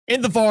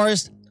In the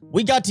forest,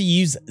 we got to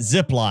use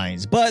zip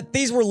lines, but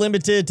these were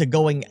limited to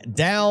going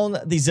down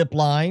the zip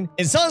line.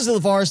 In Sons of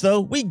the Forest,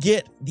 though, we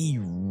get the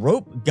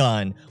rope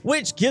gun,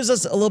 which gives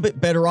us a little bit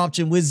better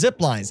option with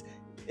zip lines.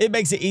 It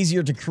makes it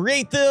easier to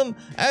create them,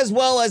 as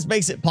well as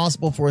makes it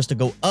possible for us to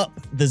go up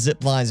the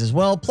zip lines as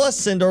well, plus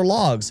send our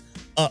logs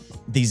up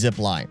the zip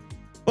line.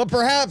 But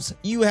perhaps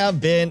you have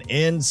been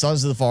in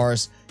Sons of the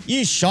Forest,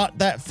 you shot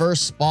that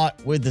first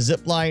spot with the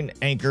zipline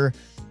anchor,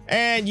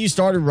 and you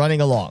started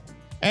running along.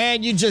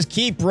 And you just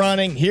keep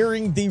running,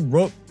 hearing the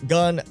rope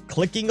gun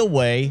clicking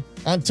away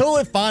until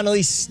it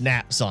finally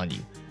snaps on you.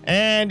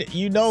 And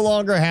you no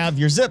longer have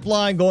your zip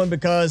line going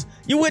because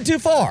you went too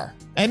far.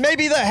 And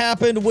maybe that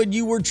happened when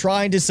you were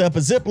trying to set up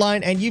a zip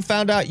line and you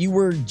found out you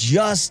were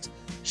just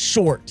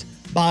short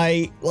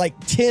by like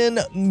 10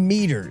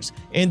 meters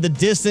in the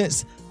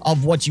distance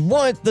of what you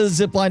want the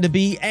zip line to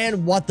be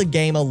and what the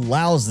game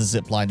allows the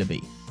zip line to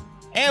be.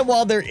 And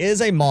while there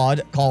is a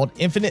mod called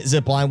Infinite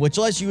Zipline, which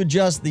lets you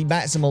adjust the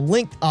maximum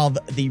length of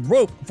the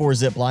rope for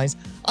zip lines,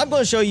 I'm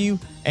going to show you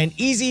an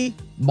easy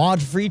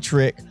mod-free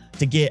trick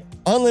to get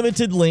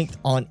unlimited length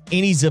on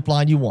any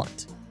zipline you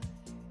want.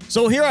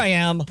 So here I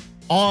am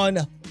on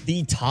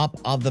the top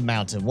of the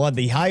mountain, one of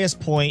the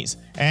highest points,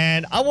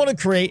 and I want to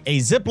create a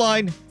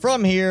zipline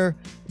from here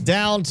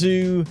down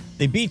to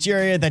the beach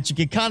area that you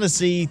can kind of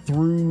see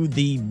through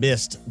the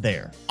mist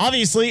there.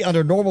 Obviously,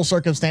 under normal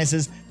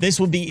circumstances, this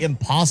would be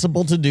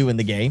impossible to do in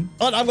the game,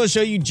 but I'm going to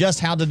show you just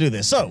how to do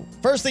this. So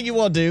first thing you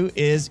want to do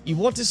is you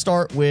want to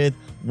start with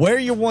where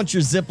you want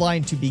your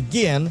zipline to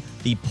begin,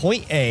 the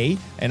point A,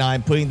 and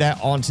I'm putting that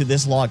onto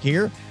this log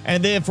here.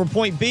 And then for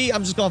point B,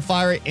 I'm just going to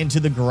fire it into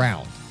the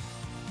ground.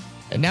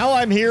 And now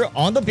I'm here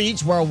on the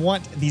beach where I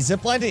want the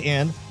zipline to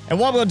end. And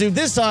what I'm going to do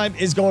this time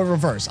is go in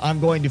reverse. I'm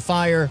going to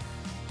fire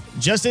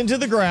just into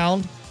the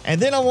ground,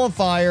 and then I want to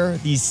fire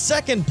the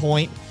second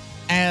point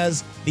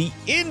as the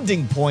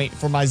ending point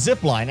for my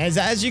zipline.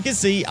 As you can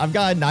see, I've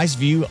got a nice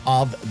view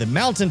of the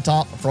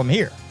mountaintop from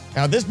here.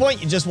 Now at this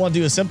point, you just want to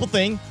do a simple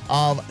thing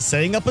of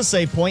setting up a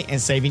save point and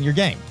saving your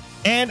game.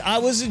 And I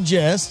would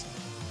suggest,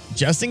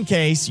 just in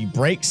case you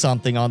break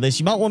something on this,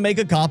 you might want to make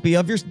a copy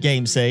of your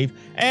game save,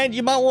 and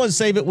you might want to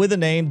save it with a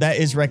name that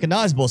is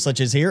recognizable,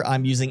 such as here,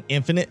 I'm using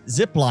Infinite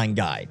Zipline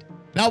Guide.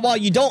 Now, while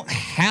you don't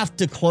have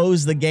to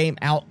close the game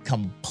out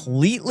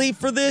completely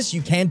for this,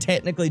 you can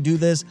technically do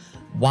this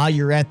while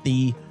you're at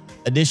the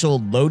initial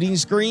loading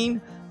screen.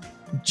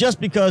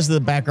 Just because of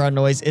the background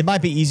noise, it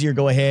might be easier to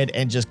go ahead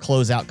and just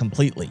close out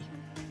completely.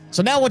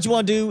 So now what you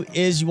want to do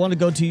is you want to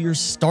go to your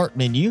start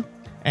menu,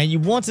 and you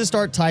want to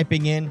start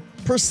typing in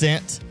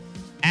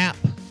 %app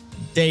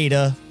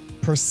data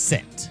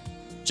 %,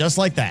 just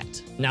like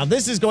that. Now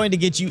this is going to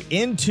get you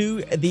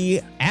into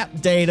the app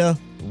data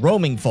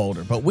roaming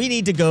folder, but we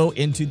need to go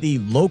into the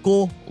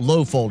local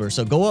low folder.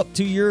 So go up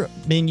to your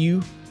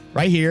menu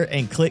right here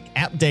and click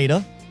app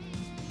data,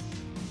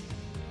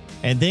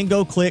 and then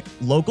go click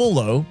local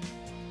low.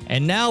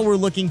 And now we're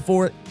looking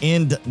for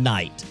End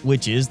Night,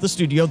 which is the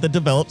studio that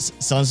develops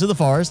Sons of the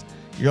Forest.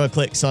 You're going to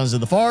click Sons of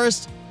the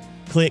Forest,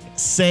 click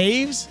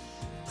Saves,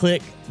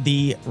 click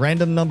the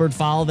random numbered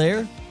file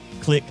there,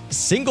 click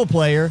Single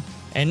Player,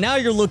 and now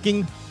you're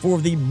looking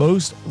for the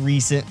most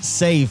recent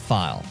save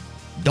file.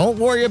 Don't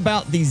worry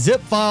about the zip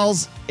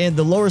files in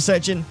the lower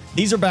section.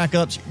 These are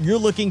backups. You're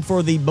looking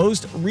for the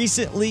most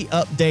recently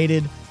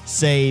updated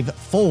save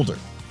folder.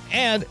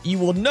 And you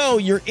will know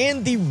you're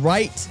in the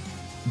right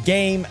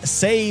game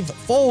save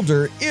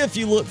folder if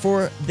you look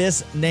for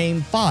this name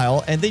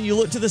file, and then you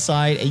look to the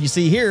side and you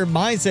see here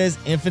mine says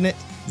Infinite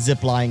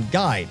Zipline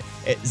Guide,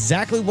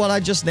 exactly what I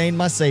just named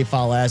my save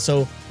file as.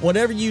 So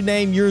whatever you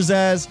name yours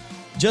as,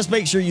 just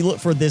make sure you look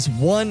for this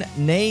one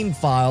name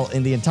file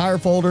in the entire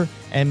folder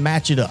and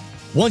match it up.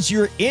 Once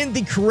you're in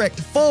the correct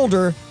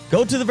folder,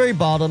 go to the very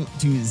bottom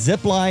to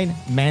Zipline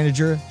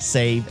Manager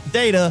Save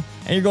Data,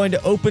 and you're going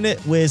to open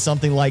it with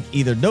something like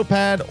either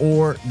Notepad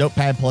or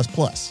Notepad++.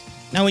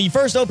 Now, when you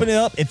first open it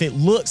up, if it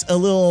looks a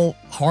little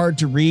hard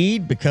to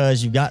read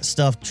because you've got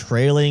stuff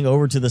trailing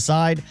over to the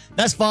side,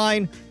 that's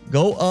fine.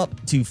 Go up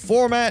to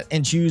Format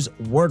and choose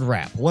Word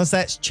Wrap. Once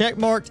that's check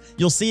marked,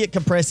 you'll see it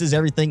compresses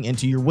everything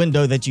into your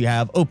window that you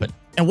have open.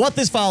 And what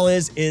this file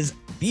is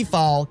the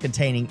file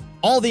containing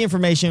all the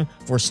information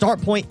for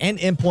start point and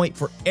end point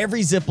for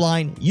every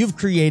zipline you've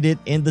created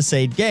in the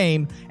saved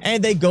game,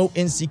 and they go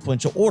in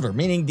sequential order,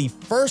 meaning the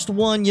first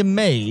one you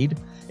made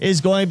is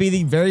going to be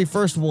the very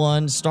first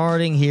one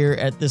starting here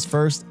at this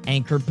first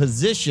anchor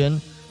position,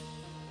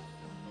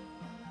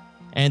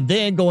 and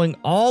then going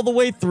all the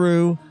way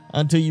through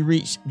until you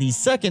reach the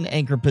second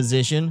anchor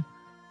position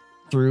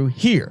through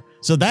here.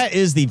 So that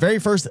is the very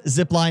first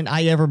zipline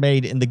I ever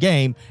made in the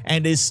game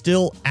and is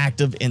still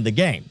active in the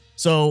game.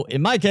 So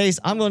in my case,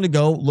 I'm going to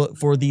go look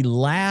for the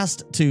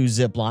last two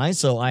ziplines.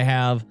 So I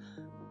have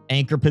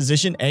anchor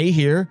position A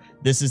here.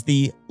 This is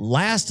the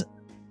last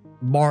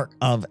mark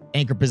of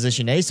anchor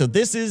position A. So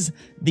this is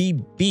the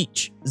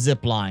beach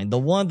zipline, the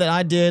one that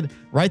I did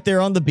right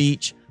there on the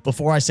beach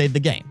before I saved the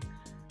game.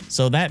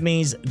 So that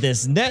means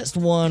this next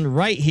one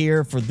right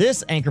here for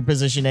this anchor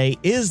position A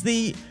is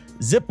the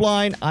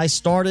zipline, I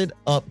started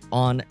up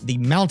on the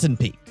mountain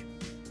peak.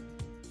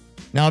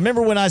 Now,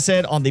 remember when I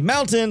said on the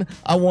mountain,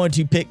 I wanted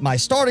to pick my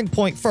starting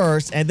point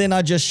first, and then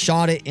I just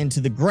shot it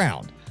into the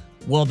ground.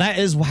 Well, that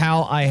is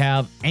how I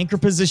have anchor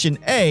position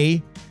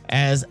A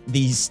as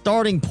the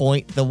starting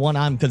point, the one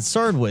I'm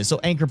concerned with. So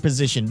anchor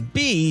position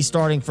B,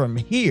 starting from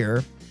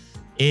here,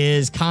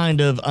 is kind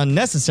of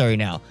unnecessary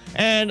now.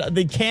 And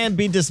they can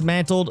be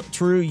dismantled,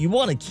 true. You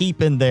want to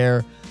keep in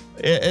there,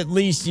 at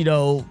least, you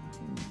know,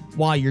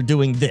 while you're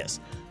doing this.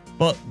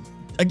 But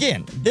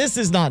again, this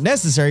is not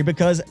necessary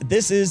because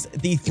this is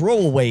the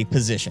throwaway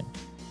position.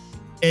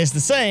 It's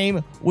the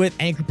same with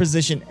anchor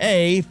position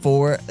A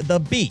for the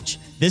beach.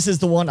 This is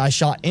the one I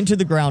shot into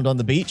the ground on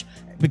the beach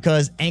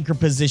because anchor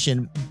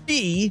position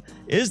B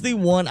is the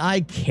one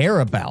I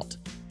care about.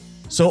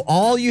 So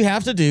all you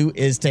have to do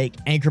is take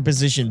anchor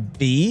position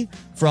B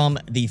from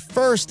the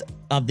first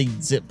of the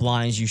zip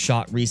lines you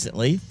shot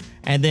recently,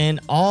 and then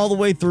all the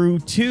way through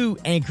to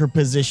anchor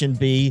position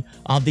B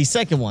of the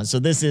second one. So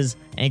this is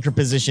anchor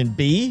position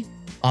B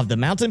of the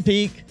mountain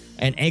peak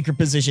and anchor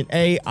position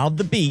A of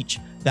the beach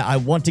that I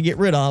want to get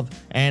rid of,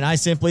 and I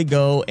simply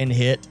go and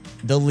hit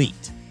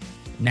delete.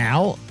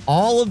 Now,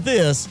 all of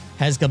this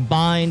has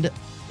combined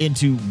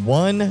into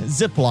one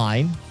zip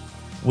line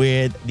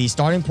with the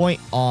starting point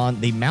on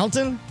the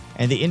mountain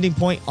and the ending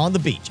point on the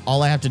beach.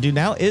 All I have to do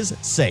now is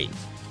save.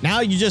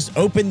 Now you just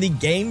open the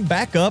game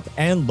back up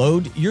and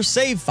load your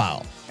save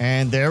file.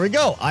 And there we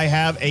go. I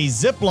have a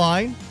zip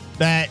line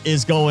that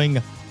is going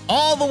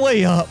all the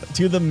way up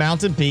to the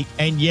mountain peak.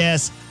 And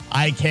yes,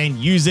 I can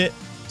use it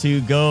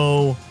to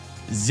go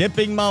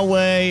zipping my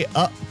way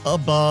up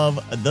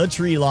above the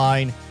tree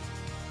line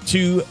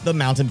to the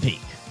mountain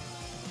peak.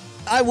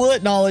 I will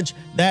acknowledge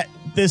that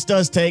this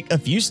does take a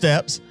few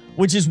steps,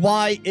 which is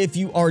why if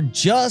you are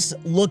just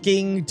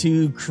looking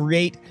to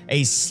create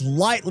a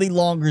slightly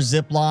longer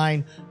zip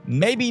line,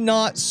 maybe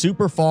not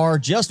super far,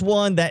 just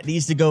one that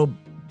needs to go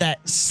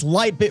that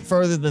slight bit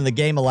further than the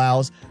game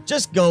allows,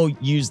 just go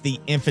use the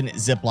infinite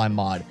zipline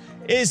mod.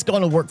 It's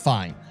going to work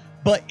fine.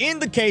 But in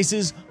the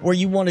cases where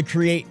you want to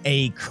create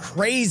a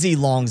crazy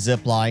long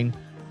zip line,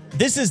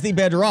 this is the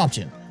better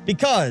option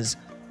because,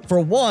 for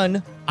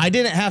one, I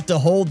didn't have to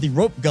hold the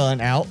rope gun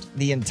out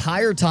the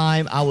entire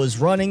time I was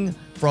running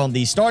from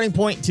the starting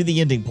point to the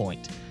ending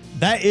point.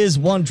 That is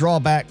one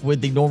drawback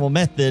with the normal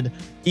method,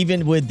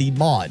 even with the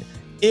mod.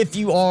 If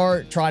you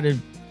are trying to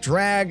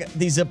drag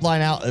the zip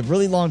line out a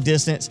really long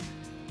distance,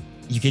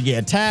 you could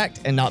get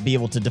attacked and not be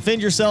able to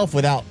defend yourself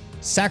without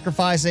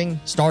sacrificing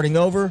starting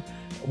over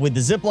with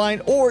the zip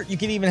line, or you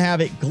can even have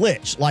it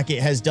glitch like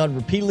it has done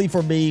repeatedly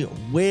for me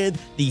with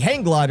the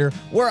hang glider,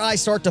 where I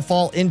start to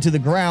fall into the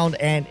ground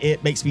and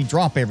it makes me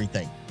drop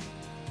everything.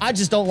 I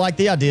just don't like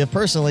the idea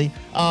personally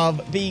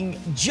of being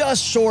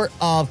just short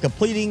of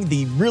completing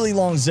the really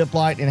long zip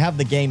line and have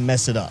the game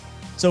mess it up.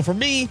 So for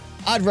me,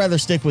 I'd rather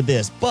stick with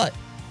this, but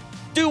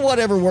do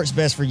whatever works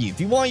best for you. If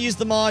you want to use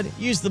the mod,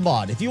 use the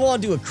mod. If you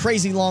want to do a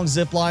crazy long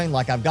zip line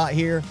like I've got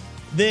here,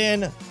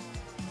 then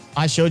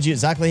I showed you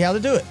exactly how to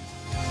do it.